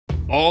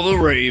All the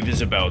rave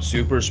is about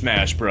Super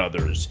Smash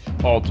Bros.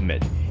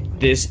 Ultimate.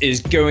 This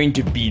is going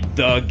to be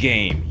the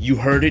game. You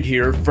heard it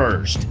here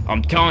first.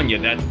 I'm telling you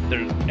that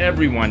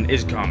everyone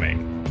is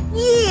coming.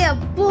 Yeah,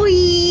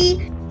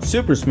 boy!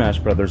 Super Smash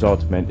Bros.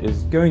 Ultimate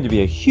is going to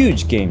be a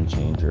huge game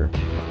changer.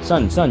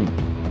 Son,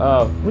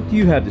 what do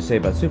you have to say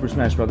about Super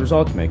Smash Bros.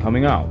 Ultimate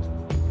coming out?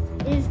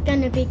 It's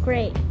gonna be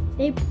great.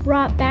 They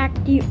brought back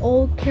the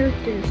old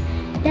characters.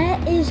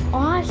 That is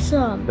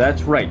awesome.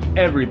 That's right,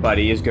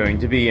 everybody is going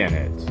to be in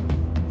it.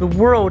 The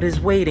world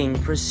is waiting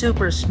for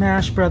Super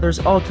Smash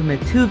Bros.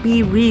 Ultimate to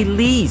be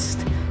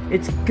released.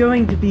 It's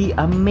going to be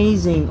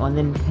amazing on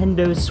the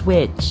Nintendo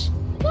Switch.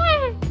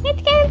 Yeah,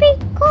 it's gonna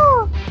be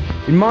cool.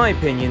 In my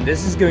opinion,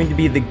 this is going to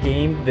be the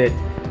game that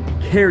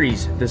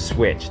carries the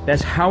Switch.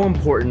 That's how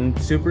important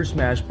Super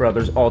Smash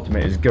Bros.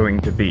 Ultimate is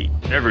going to be.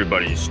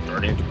 Everybody's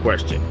starting to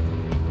question,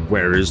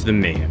 where is the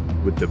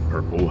man with the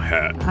purple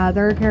hat?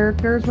 Other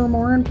characters were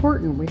more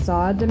important. We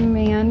saw a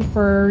demand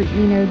for,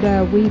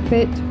 the Wii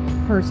Fit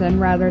person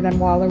rather than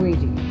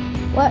Waluigi.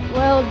 What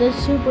will the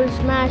Super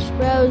Smash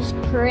Bros.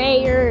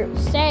 Creator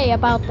say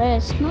about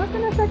this? It's not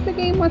going to affect the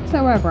game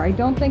whatsoever. I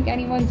don't think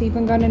anyone's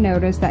even going to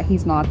notice that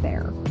he's not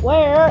there.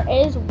 Where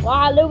is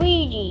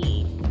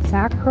Waluigi?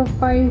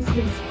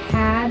 Sacrifices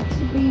had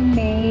to be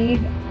made.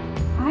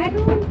 I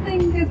don't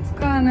think it's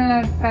going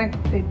to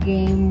affect the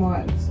game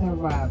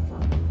whatsoever.